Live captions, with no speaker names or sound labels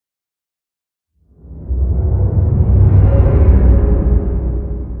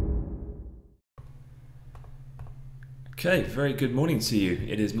Okay, very good morning to you.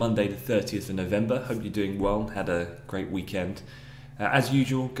 It is Monday the 30th of November. Hope you're doing well, had a great weekend. As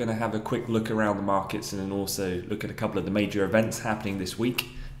usual, going to have a quick look around the markets and then also look at a couple of the major events happening this week.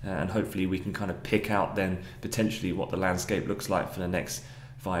 And hopefully we can kind of pick out then potentially what the landscape looks like for the next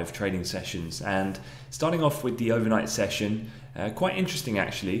 5 trading sessions. And starting off with the overnight session, quite interesting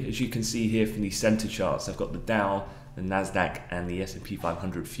actually. As you can see here from the center charts, I've got the Dow, the Nasdaq and the S&P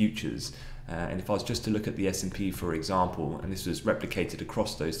 500 futures. And if I was just to look at the S&P, for example, and this was replicated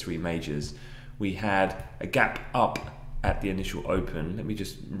across those 3 majors, we had a gap up at the initial open. Let me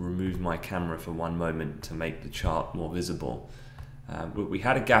just remove my camera for one moment to make the chart more visible. But we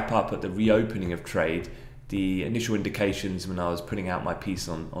had a gap up at the reopening of trade. The initial indications when I was putting out my piece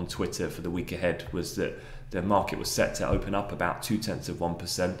on Twitter for the week ahead was that the market was set to open up about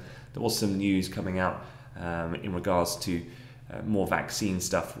 0.2%. There was some news coming out in regards to more vaccine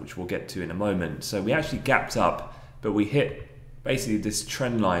stuff, which we'll get to in a moment. So we actually gapped up, but we hit basically this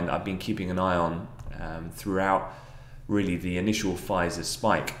trend line that I've been keeping an eye on throughout really the initial Pfizer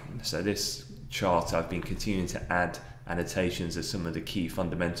spike. So this chart I've been continuing to add annotations of some of the key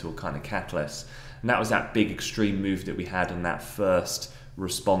fundamental kind of catalysts. And that was that big extreme move that we had in that first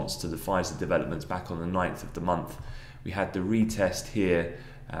response to the Pfizer developments back on the 9th of the month. We had the retest here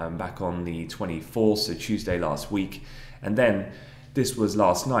back on the 24th, so Tuesday last week. And then this was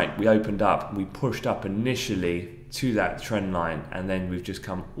last night. We opened up, we pushed up initially to that trend line, and then we've just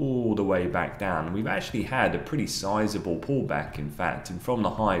come all the way back down. We've actually had a pretty sizable pullback, in fact, and from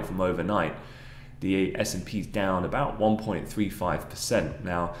the high from overnight, the S&P's down about 1.35%.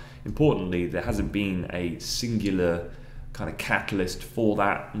 Now, importantly, there hasn't been a singular kind of catalyst for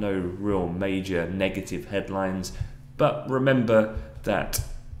that, no real major negative headlines. But remember that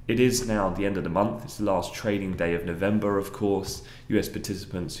it is now the end of the month. It's the last trading day of November, of course. US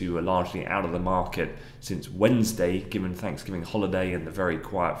participants who are largely out of the market since Wednesday, given Thanksgiving holiday and the very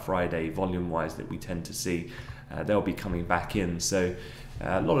quiet Friday volume-wise that we tend to see, they'll be coming back in. So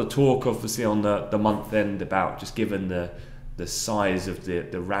a lot of talk, obviously, on the month end about just given the size of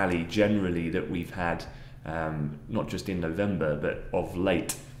the rally generally that we've had, not just in November, but of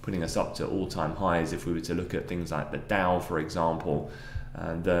late, putting us up to all-time highs if we were to look at things like the Dow, for example.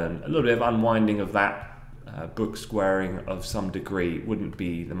 And then a little bit of unwinding of that, book squaring of some degree wouldn't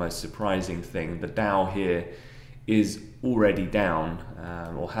be the most surprising thing. The Dow here is already down,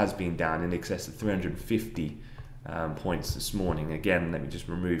 or has been down in excess of 350 points this morning. Again, let me just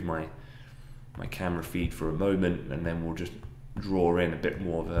remove my camera feed for a moment, and then we'll just draw in a bit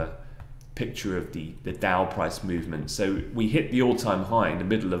more of a picture of the Dow price movement. So we hit the all-time high in the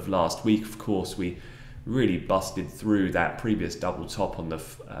middle of last week. Of course, we really busted through that previous double top on the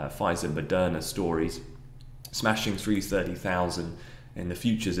Pfizer-Moderna stories, smashing through 30,000 in the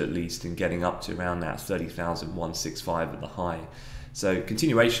futures at least, and getting up to around that 30,165 at the high. So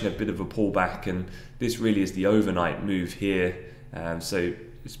continuation, a bit of a pullback, and this really is the overnight move here. So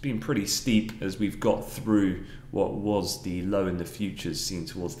it's been pretty steep as we've got through what was the low in the futures seen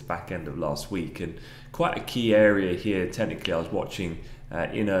towards the back end of last week. And quite a key area here, technically, I was watching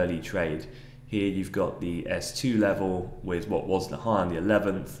in early trade. Here you've got the S2 level with what was the high on the 11th.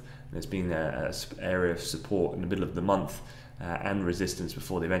 And there's been an area of support in the middle of the month and resistance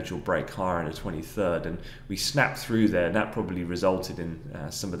before the eventual break higher on the 23rd. And we snapped through there, and that probably resulted in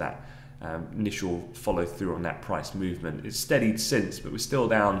some of that initial follow through on that price movement. It's steadied since, but we're still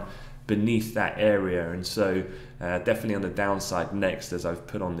down beneath that area. And so definitely on the downside next, as I've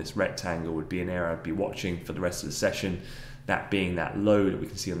put on this rectangle, would be an area I'd be watching for the rest of the session. That being that low that we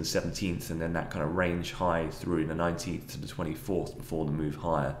can see on the 17th, and then that kind of range high through the 19th to the 24th before the move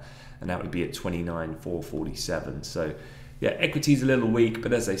higher, and that would be at 29,447. So yeah, equity's a little weak,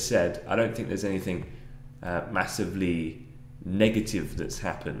 but as I said, I don't think there's anything massively negative that's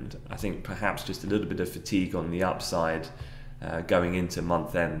happened. I think perhaps just a little bit of fatigue on the upside going into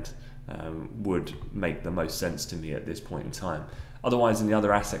month end would make the most sense to me at this point in time. Otherwise, in the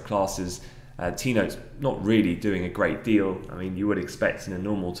other asset classes, T-notes not really doing a great deal. I mean, you would expect in a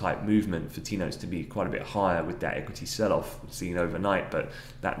normal type movement for T-notes to be quite a bit higher with that equity sell-off seen overnight, but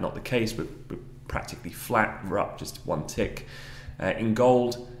that's not the case. We're practically flat. We're up just 1 tick. In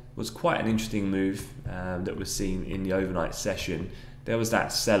gold was quite an interesting move that was seen in the overnight session. There was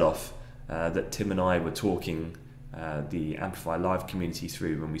that sell-off that Tim and I were talking the Amplify Live community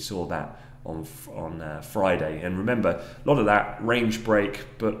through when we saw that on Friday. And remember, a lot of that range break,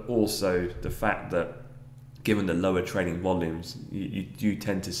 but also the fact that given the lower trading volumes, you do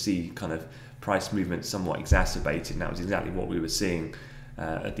tend to see kind of price movement somewhat exacerbated. And that was exactly what we were seeing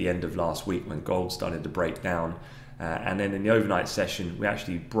at the end of last week when gold started to break down. And then in the overnight session, we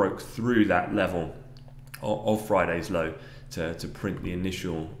actually broke through that level of Friday's low to print the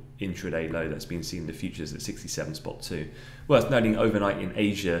initial intraday low that's been seen in the futures at 67.2. Worth noting, overnight in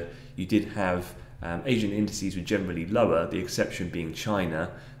Asia, you did have Asian indices were generally lower, the exception being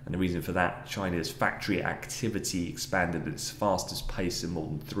China. And the reason for that, China's factory activity expanded at its fastest pace in more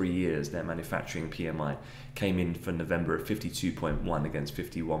than 3 years. Their manufacturing PMI came in for November at 52.1 against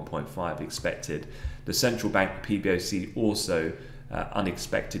 51.5 expected. The central bank PBOC also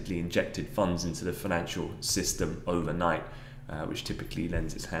unexpectedly injected funds into the financial system overnight, which typically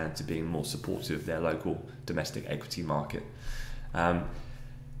lends its hand to being more supportive of their local domestic equity market.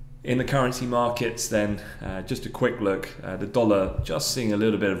 In the currency markets then, just a quick look, the dollar just seeing a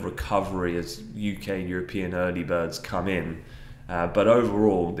little bit of recovery as UK and European early birds come in. But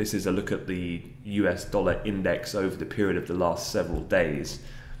overall, this is a look at the US dollar index over the period of the last several days.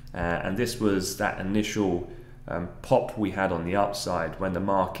 And this was that initial pop we had on the upside when the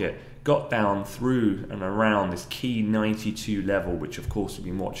market got down through and around this key 92 level, which of course we've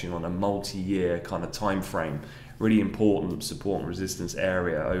been watching on a multi-year kind of time frame. Really important support and resistance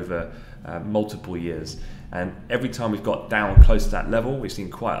area over multiple years. And every time we've got down close to that level, we've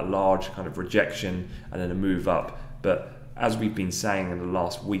seen quite a large kind of rejection and then a move up. But as we've been saying in the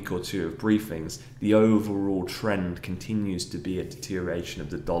last week or two of briefings, the overall trend continues to be a deterioration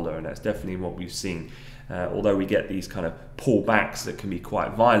of the dollar, and that's definitely what we've seen. Although we get these kind of pullbacks that can be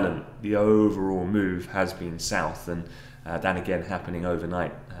quite violent, the overall move has been south, and that again happening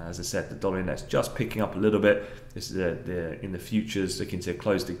overnight. As I said, the dollar index just picking up a little bit. This is in the futures, looking to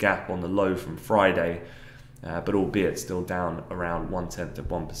close the gap on the low from Friday, but albeit still down around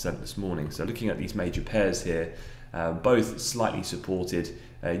 0.1% this morning. So looking at these major pairs here, both slightly supported.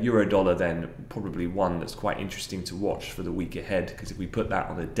 Euro dollar then probably one that's quite interesting to watch for the week ahead, because if we put that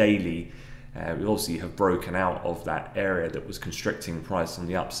on a daily, we obviously have broken out of that area that was constricting price on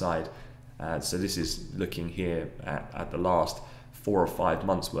the upside. So this is looking here at the last 4 or 5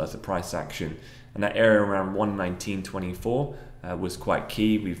 months worth of price action, and that area around 119.24 was quite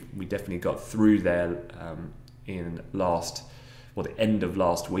key. We definitely got through there in the end of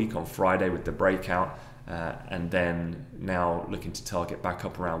last week on Friday with the breakout, and then now looking to target back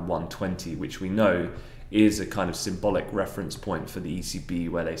up around 120, which we know is a kind of symbolic reference point for the ECB,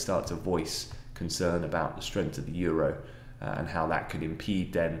 where they start to voice concern about the strength of the euro and how that could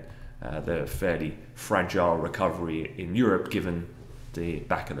impede then the fairly fragile recovery in Europe, given the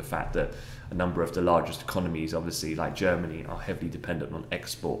back of the fact that a number of the largest economies, obviously like Germany, are heavily dependent on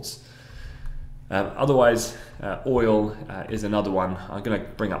exports. Otherwise, oil is another one. I'm going to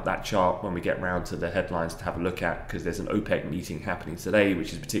bring up that chart when we get round to the headlines to have a look at, because there's an OPEC meeting happening today,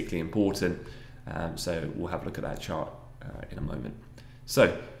 which is particularly important. So we'll have a look at that chart in a moment.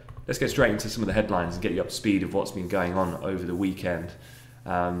 So let's get straight into some of the headlines and get you up to speed of what's been going on over the weekend.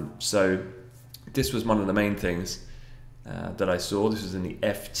 So this was one of the main things that I saw. This was in the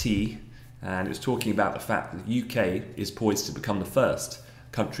FT, and it was talking about the fact that the UK is poised to become the first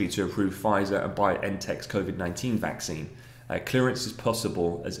country to approve Pfizer and BioNTech's COVID-19 vaccine. Clearance is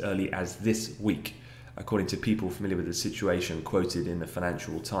possible as early as this week, according to people familiar with the situation quoted in the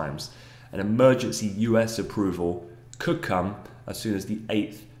Financial Times. An emergency US approval could come as soon as the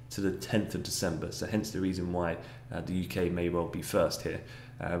 8th to the 10th of December, so hence the reason why the UK may well be first here.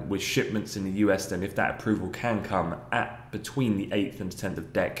 With shipments in the US then, if that approval can come at between the 8th and 10th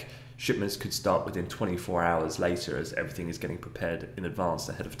of DEC, shipments could start within 24 hours later, as everything is getting prepared in advance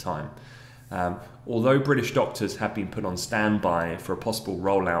ahead of time. Although British doctors have been put on standby for a possible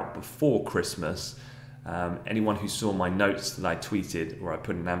rollout before Christmas, anyone who saw my notes that I tweeted or I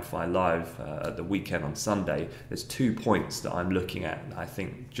put in Amplify Live at the weekend on Sunday, there's 2 points that I'm looking at, I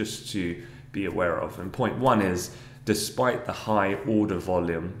think, just to be aware of. And point one is, despite the high order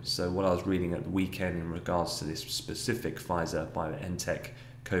volume, so what I was reading at the weekend in regards to this specific Pfizer-BioNTech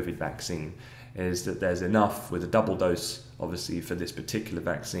COVID vaccine, is that there's enough with a double dose, obviously, for this particular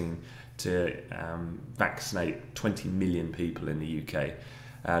vaccine to vaccinate 20 million people in the UK.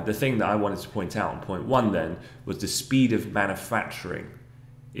 The thing that I wanted to point out on point one then was the speed of manufacturing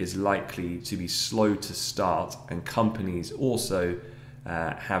is likely to be slow to start, and companies also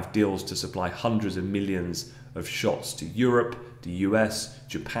have deals to supply hundreds of millions of shots to Europe, the US,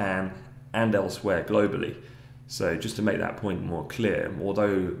 Japan, and elsewhere globally. So just to make that point more clear,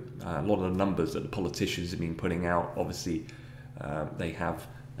 although a lot of the numbers that the politicians have been putting out, obviously they have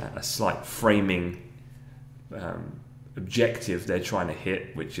a slight framing objective they're trying to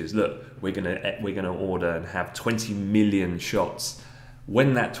hit, which is, look, we're gonna order and have 20 million shots.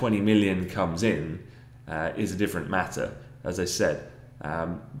 When that 20 million comes in is a different matter. As I said,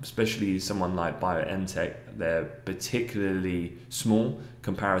 especially someone like BioNTech. They're particularly small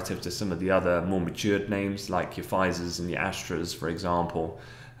comparative to some of the other more matured names like your Pfizers and your Astras, for example.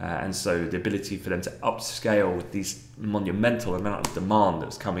 And so the ability for them to upscale with these monumental amount of demand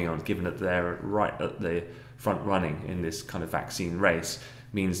that's coming on, given that they're right at the front running in this kind of vaccine race,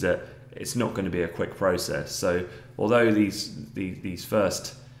 means that it's not going to be a quick process. So although these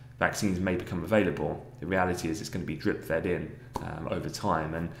first vaccines may become available, the reality is it's going to be drip fed in over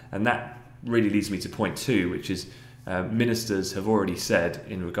time. And that really leads me to point two, which is ministers have already said,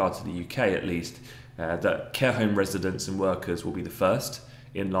 in regard to the UK at least, that care home residents and workers will be the first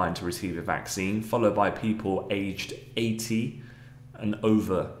in line to receive a vaccine, followed by people aged 80 and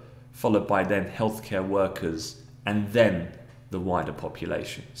over, followed by then healthcare workers, and then the wider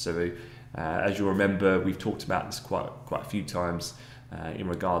population. So as you'll remember, we've talked about this quite a few times in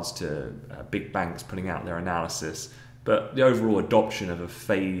regards to big banks putting out their analysis, but the overall adoption of a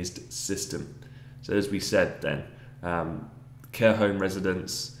phased system. So as we said then, care home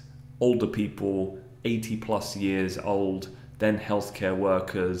residents, older people, 80 plus years old, then healthcare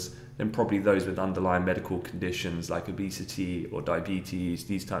workers, then probably those with underlying medical conditions like obesity or diabetes,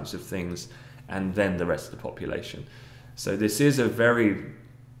 these types of things, and then the rest of the population. So this is a very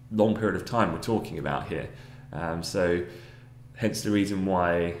long period of time we're talking about here. So hence the reason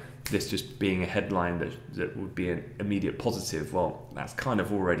why this just being a headline that would be an immediate positive, well, that's kind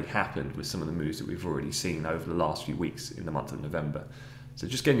of already happened with some of the moves that we've already seen over the last few weeks in the month of November. So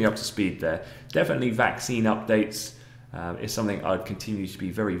just getting you up to speed there. Definitely vaccine updates is something I'd continue to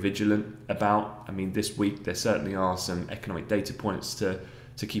be very vigilant about. I mean, this week there certainly are some economic data points to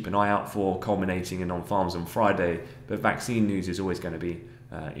keep an eye out for, culminating in on-farms on Friday, but vaccine news is always going to be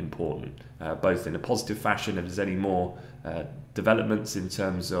important, both in a positive fashion if there's any more developments in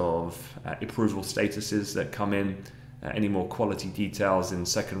terms of approval statuses that come in, any more quality details in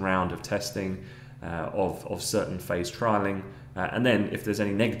second round of testing of certain phase trialling, and then if there's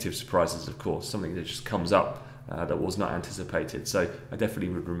any negative surprises, of course, something that just comes up that was not anticipated. So I definitely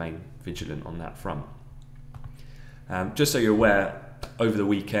would remain vigilant on that front. Just so you're aware, over the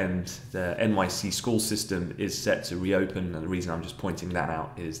weekend, the NYC school system is set to reopen, and the reason I'm just pointing that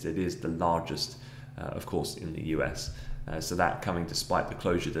out is that it is the largest, of course, in the US. So that coming despite the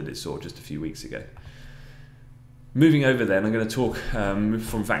closure that it saw just a few weeks ago. Moving over then, I'm going to talk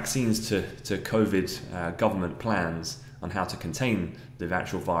from vaccines to COVID government plans on how to contain the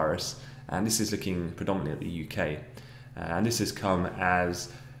actual virus, and this is looking predominantly at the UK. And this has come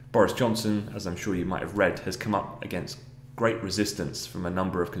as Boris Johnson, as I'm sure you might have read, has come up against great resistance from a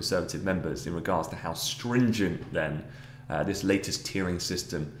number of Conservative members in regards to how stringent then this latest tiering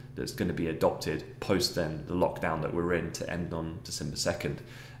system that's going to be adopted post then the lockdown that we're in to end on December 2nd.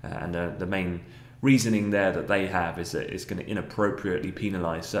 And the main reasoning there that they have is that it's going to inappropriately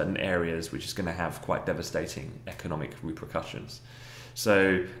penalise certain areas, which is going to have quite devastating economic repercussions.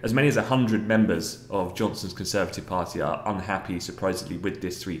 So as many as 100 members of Johnson's Conservative Party are unhappy supposedly with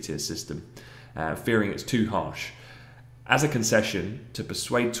this three-tier system, fearing it's too harsh. As a concession to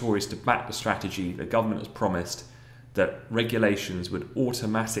persuade Tories to back the strategy, the government has promised that regulations would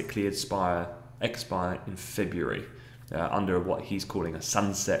automatically expire in February under what he's calling a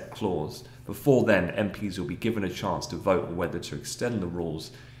sunset clause. Before then, MPs will be given a chance to vote on whether to extend the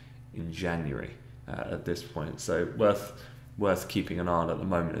rules in January at this point. So worth keeping an eye on at the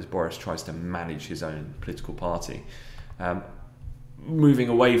moment as Boris tries to manage his own political party. Moving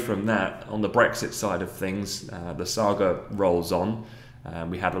away from that, on the Brexit side of things, the saga rolls on.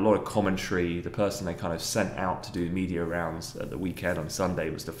 We had a lot of commentary. The person they kind of sent out to do media rounds at the weekend on Sunday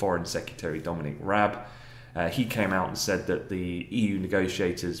was the Foreign Secretary Dominic Raab. He came out and said that the EU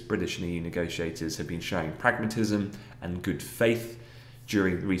negotiators, British and EU negotiators, have been showing pragmatism and good faith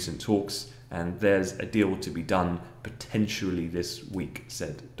during recent talks, and there's a deal to be done potentially this week,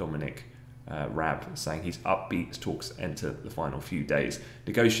 said Dominic Raab, saying he's upbeat as talks enter the final few days.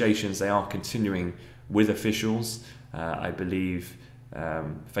 Negotiations, they are continuing with officials, I believe,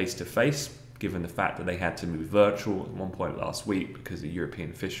 face-to-face, given the fact that they had to move virtual at one point last week because the European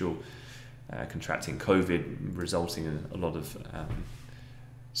official contracting COVID, resulting in a lot of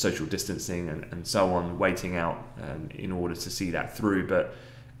social distancing and so on, waiting out in order to see that through. But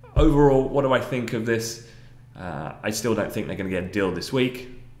overall, what do I think of this? I still don't think they're going to get a deal this week.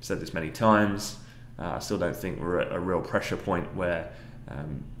 I've said this many times. I still don't think we're at a real pressure point where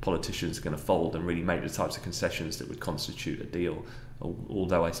politicians are going to fold and really make the types of concessions that would constitute a deal.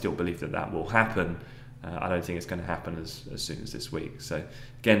 Although I still believe that will happen, I don't think it's going to happen as soon as this week. So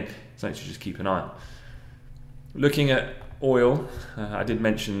again, something to just keep an eye on. Looking at oil, I did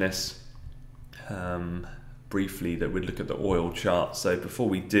mention this briefly that we'd look at the oil chart. So before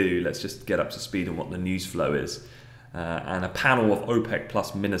we do, let's just get up to speed on what the news flow is. And a panel of OPEC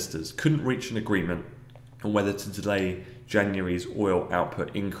plus ministers couldn't reach an agreement on whether to delay January's oil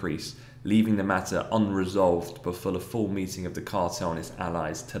output increase, leaving the matter unresolved before the full meeting of the cartel and its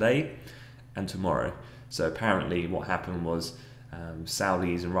allies today and tomorrow. So apparently what happened was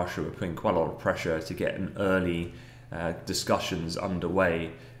Saudis and Russia were putting quite a lot of pressure to get an early discussions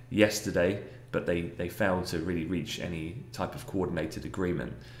underway yesterday, but they failed to really reach any type of coordinated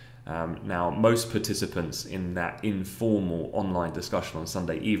agreement. Now, most participants in that informal online discussion on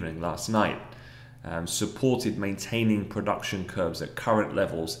Sunday evening last night supported maintaining production curbs at current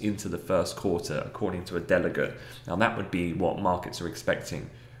levels into the first quarter, according to a delegate. Now, that would be what markets are expecting,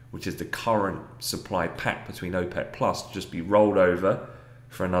 which is the current supply pact between OPEC Plus to just be rolled over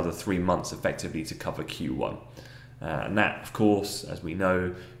for another 3 months effectively to cover Q1. And that, of course, as we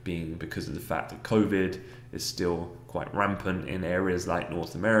know, being because of the fact that COVID is still quite rampant in areas like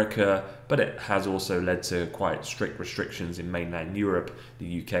North America, but it has also led to quite strict restrictions in mainland Europe,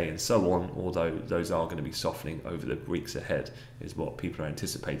 the UK and so on, although those are going to be softening over the weeks ahead, is what people are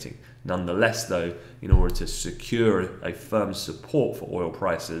anticipating. Nonetheless, though, in order to secure a firm support for oil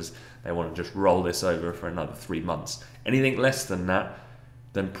prices, they want to just roll this over for another 3 months. Anything less than that,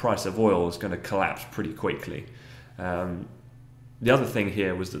 then price of oil is going to collapse pretty quickly. The other thing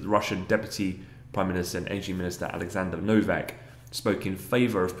here was that the Russian Deputy Prime Minister and Energy Minister Alexander Novak spoke in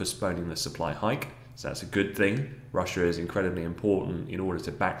favour of postponing the supply hike. So that's a good thing. Russia is incredibly important in order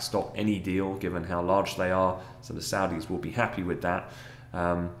to backstop any deal, given how large they are. So the Saudis will be happy with that.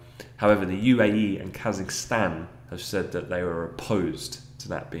 However, the UAE and Kazakhstan have said that they are opposed to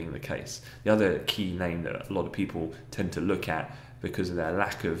that being the case. The other key name that a lot of people tend to look at because of their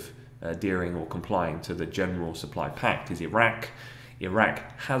lack of adhering or complying to the general supply pact is Iraq.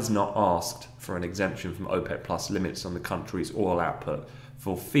 Iraq has not asked for an exemption from OPEC plus limits on the country's oil output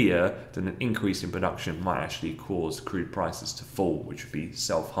for fear that an increase in production might actually cause crude prices to fall, which would be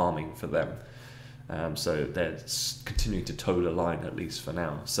self-harming for them. So they're continuing to toe the line, at least for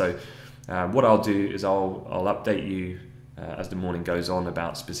now. So what I'll do is I'll update you as the morning goes on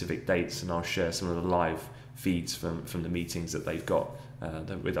about specific dates, and I'll share some of the live feeds from the meetings that they've got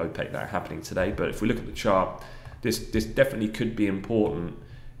with OPEC that are happening today. But if we look at the chart, this definitely could be important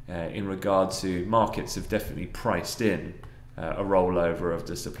in regard to markets have definitely priced in a rollover of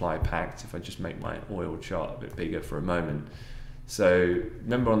the supply pact. If I just make my oil chart a bit bigger for a moment. So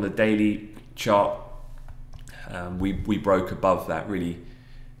remember on the daily chart, we broke above that really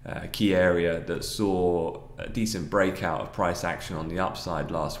key area that saw a decent breakout of price action on the upside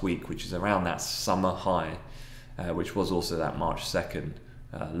last week, which is around that summer high, which was also that March 2nd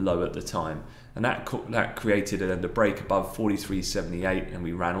low at the time. And that created the break above 43.78, and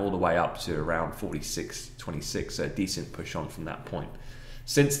we ran all the way up to around 46.26, so a decent push on from that point.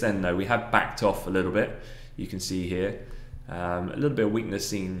 Since then, though, we have backed off a little bit. You can see here a little bit of weakness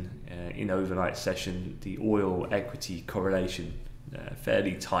seen in overnight session. The oil equity correlation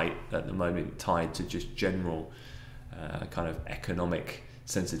fairly tight at the moment, tied to just general kind of economic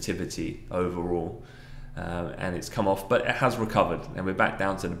sensitivity overall. And it's come off, but it has recovered, and we're back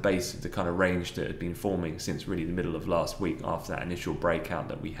down to the base of the kind of range that had been forming since really the middle of last week after that initial breakout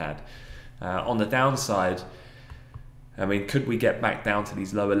that we had. On the downside, I mean, could we get back down to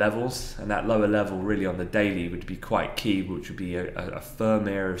these lower levels? And that lower level really on the daily would be quite key, which would be a firm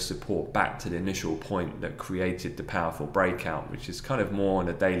area of support back to the initial point that created the powerful breakout, which is kind of more on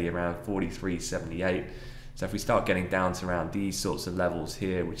the daily around 43.78. So if we start getting down to around these sorts of levels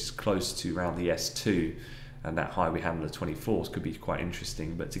here, which is close to around the S2, and that high we had on the 24th could be quite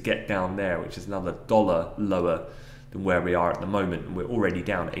interesting. But to get down there, which is another $1 lower than where we are at the moment, and we're already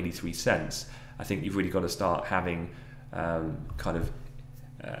down 83 cents, I think you've really got to start having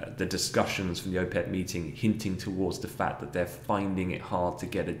the discussions from the OPEC meeting hinting towards the fact that they're finding it hard to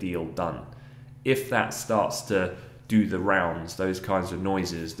get a deal done. If that starts to do the rounds, those kinds of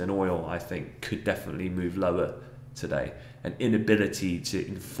noises, then oil, I think, could definitely move lower today. An inability to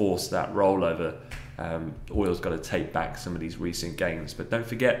enforce that rollover, oil's got to take back some of these recent gains. But don't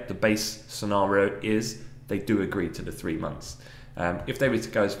forget, the base scenario is they do agree to the 3 months. If they were to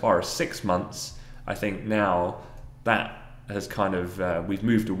go as far as 6 months, I think now that has kind of, we've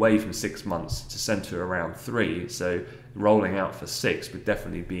moved away from 6 months to centre around 3. So rolling out for 6 would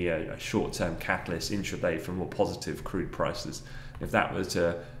definitely be a short-term catalyst intraday for more positive crude prices. If that were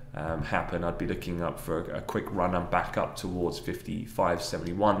to happen, I'd be looking up for a quick run and back up towards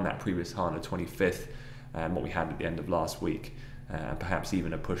 55.71, that previous high on the 25th, and what we had at the end of last week, perhaps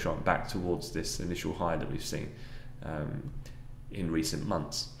even a push on back towards this initial high that we've seen in recent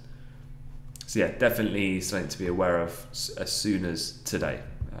months. So yeah, definitely something to be aware of as soon as today,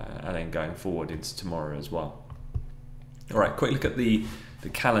 and then going forward into tomorrow as well. All right, quick look at the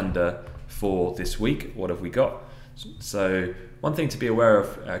calendar for this week. What have we got? So one thing to be aware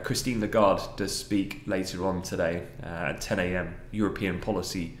of, Christine Lagarde does speak later on today at 10 a.m. European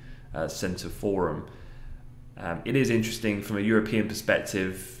Policy Centre Forum. It is interesting from a European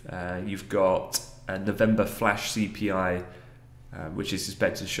perspective. You've got a November flash CPI, which is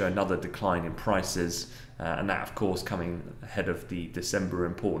expected to show another decline in prices, and that of course coming ahead of the December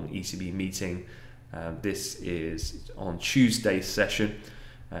important ECB meeting. This is on Tuesday's session.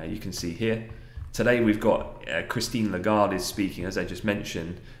 You can see here. Today we've got Christine Lagarde is speaking, as I just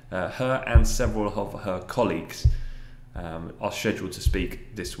mentioned. Her and several of her colleagues are scheduled to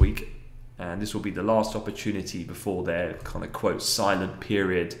speak this week, and this will be the last opportunity before their kind of quote silent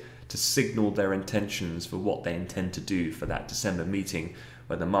period to signal their intentions for what they intend to do for that December meeting,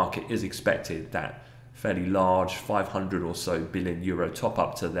 where the market is expected that fairly large 500 or so billion euro top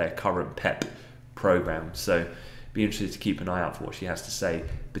up to their current PEP program. So be interested to keep an eye out for what she has to say,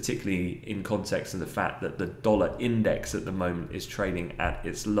 particularly in context of the fact that the dollar index at the moment is trading at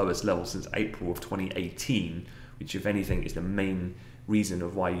its lowest level since April of 2018, which if anything is the main reason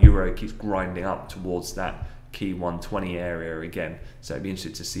of why euro keeps grinding up towards that key 120 area again. So I'd be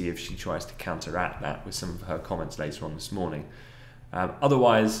interested to see if she tries to counteract that with some of her comments later on this morning.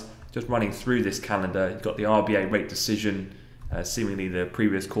 Otherwise, just running through this calendar, you've got the RBA rate decision. Seemingly the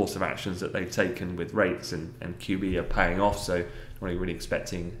previous course of actions that they've taken with rates and QE are paying off, so not really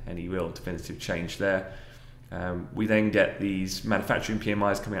expecting any real definitive change there. We then get these manufacturing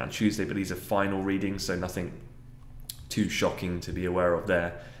PMIs coming out on Tuesday, but these are final readings, so nothing too shocking to be aware of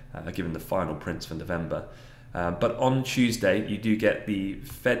there, given the final prints for November. But on Tuesday, you do get the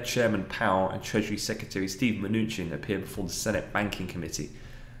Fed Chairman Powell and Treasury Secretary Steve Mnuchin appear before the Senate Banking Committee.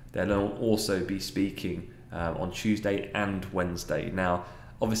 They'll also be speaking on Tuesday and Wednesday. Now,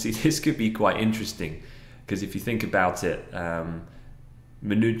 obviously, this could be quite interesting because if you think about it,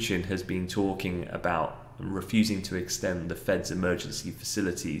 Mnuchin has been talking about refusing to extend the Fed's emergency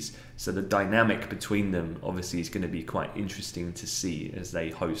facilities. So the dynamic between them obviously is going to be quite interesting to see as they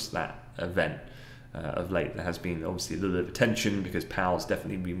host that event. Of late, there has been obviously a little bit of attention because Powell's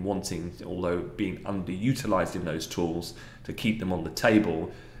definitely been wanting, although being underutilized in those tools, to keep them on the table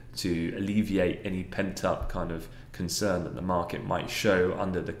to alleviate any pent-up kind of concern that the market might show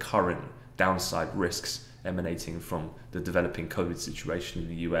under the current downside risks emanating from the developing COVID situation in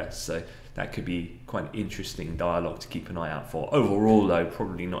the US. So that could be quite an interesting dialogue to keep an eye out for. Overall, though,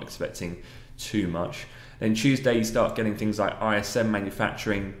 probably not expecting too much. Then Tuesday, you start getting things like ISM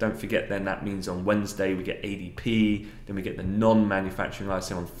manufacturing. Don't forget then that means on Wednesday we get ADP, then we get the non-manufacturing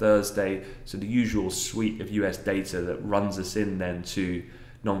ISM on Thursday. So the usual suite of US data that runs us in then to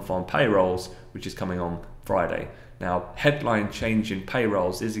non-farm payrolls, which is coming on Friday. Now, headline change in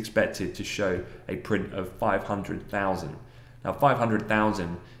payrolls is expected to show a print of 500,000. Now,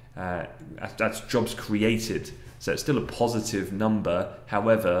 500,000, that's jobs created. So it's still a positive number.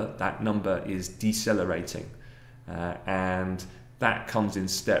 However, that number is decelerating. And that comes in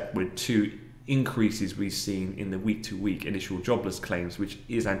step with two increases we've seen in the week-to-week initial jobless claims, which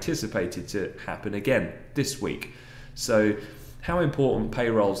is anticipated to happen again this week. So how important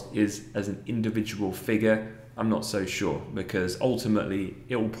payrolls is as an individual figure, I'm not so sure, because ultimately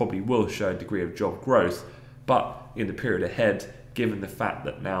it will show a degree of job growth, but in the period ahead, given the fact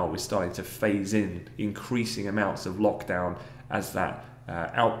that now we're starting to phase in increasing amounts of lockdown as that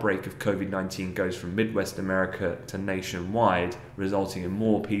outbreak of COVID-19 goes from Midwest America to nationwide, resulting in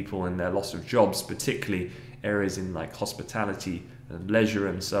more people in their loss of jobs, particularly areas in like hospitality and leisure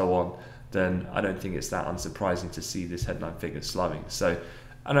and so on, then I don't think it's that unsurprising to see this headline figure slowing. So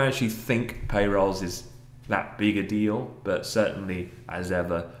I don't actually think payrolls is that big a deal, but certainly, as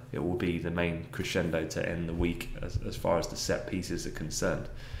ever, it will be the main crescendo to end the week as far as the set pieces are concerned.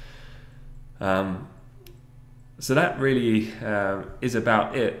 So that really is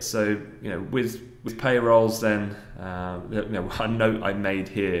about it. So with payrolls, then one note I made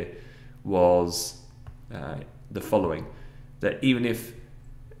here was the following: that even if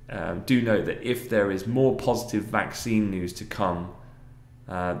do note that if there is more positive vaccine news to come,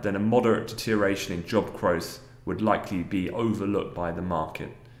 then a moderate deterioration in job growth would likely be overlooked by the market,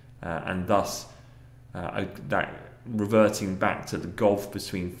 and thus that reverting back to the gulf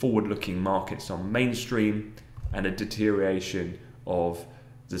between forward-looking markets on mainstream and a deterioration of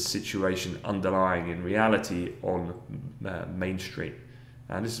the situation underlying in reality on mainstream.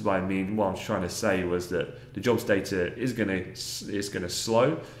 And this is what I mean. What I was trying to say was that the jobs data is going to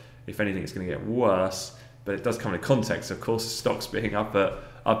slow. If anything, it's going to get worse. But it does come in context, of course, stocks being up at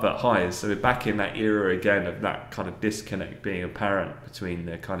up at highs. So we're back in that era again of that kind of disconnect being apparent between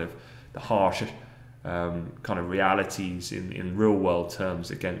the kind of the harsh kind of realities in real world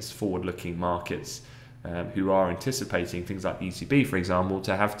terms against forward-looking markets who are anticipating things like the ECB, for example,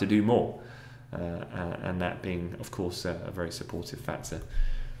 to have to do more, and that being, of course, a very supportive factor.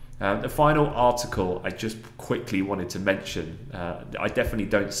 The final article I just quickly wanted to mention, I definitely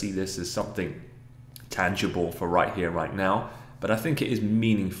don't see this as something tangible for right here, right now, but I think it is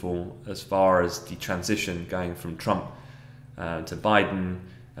meaningful as far as the transition going from Trump to Biden.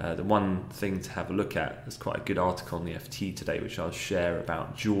 The one thing to have a look at, there's quite a good article on the FT today, which I'll share,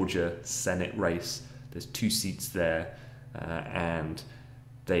 about Georgia Senate race. There's 2 seats there, and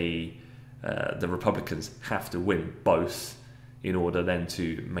the Republicans have to win both in order then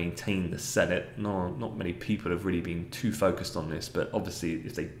to maintain the Senate. Not many people have really been too focused on this, but obviously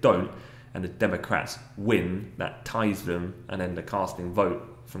if they don't and the Democrats win, that ties them, and then the casting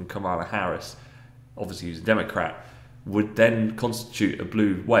vote from Kamala Harris, obviously who's a Democrat, would then constitute a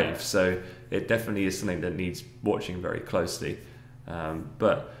blue wave. So it definitely is something that needs watching very closely.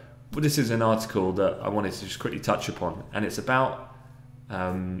 But this is an article that I wanted to just quickly touch upon, and it's about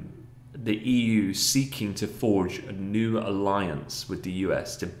the EU seeking to forge a new alliance with the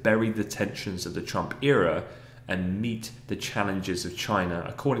US to bury the tensions of the Trump era and meet the challenges of China,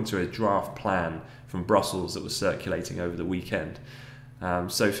 according to a draft plan from Brussels that was circulating over the weekend.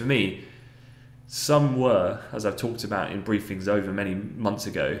 So for me, some were, as I've talked about in briefings over many months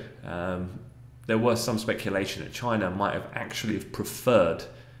ago, there was some speculation that China might have actually preferred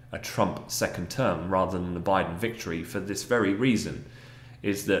a Trump second term rather than the Biden victory, for this very reason,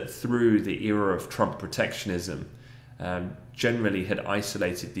 is that through the era of Trump protectionism, generally had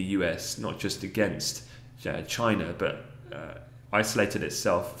isolated the US not just against China, but isolated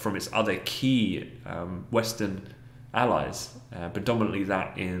itself from its other key Western allies, predominantly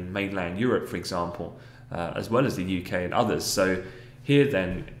that in mainland Europe, for example, as well as the UK and others. So here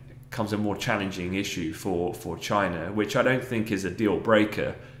then comes a more challenging issue for China, which I don't think is a deal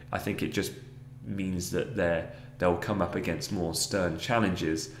breaker. I think it just means that they'll come up against more stern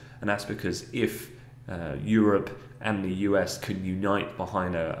challenges, and that's because if Europe and the US can unite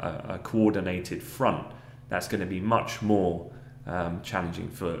behind a coordinated front, that's going to be much more challenging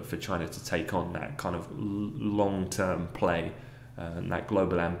for China to take on that kind of long-term play and that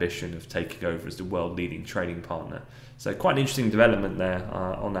global ambition of taking over as the world-leading trading partner. So quite an interesting development there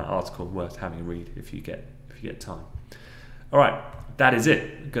on that article, worth having a read if you get time. All right, that is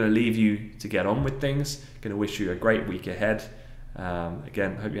it. I'm going to leave you to get on with things. Going to wish you a great week ahead.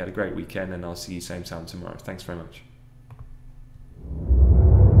 Again, hope you had a great weekend, and I'll see you same time tomorrow. Thanks very much.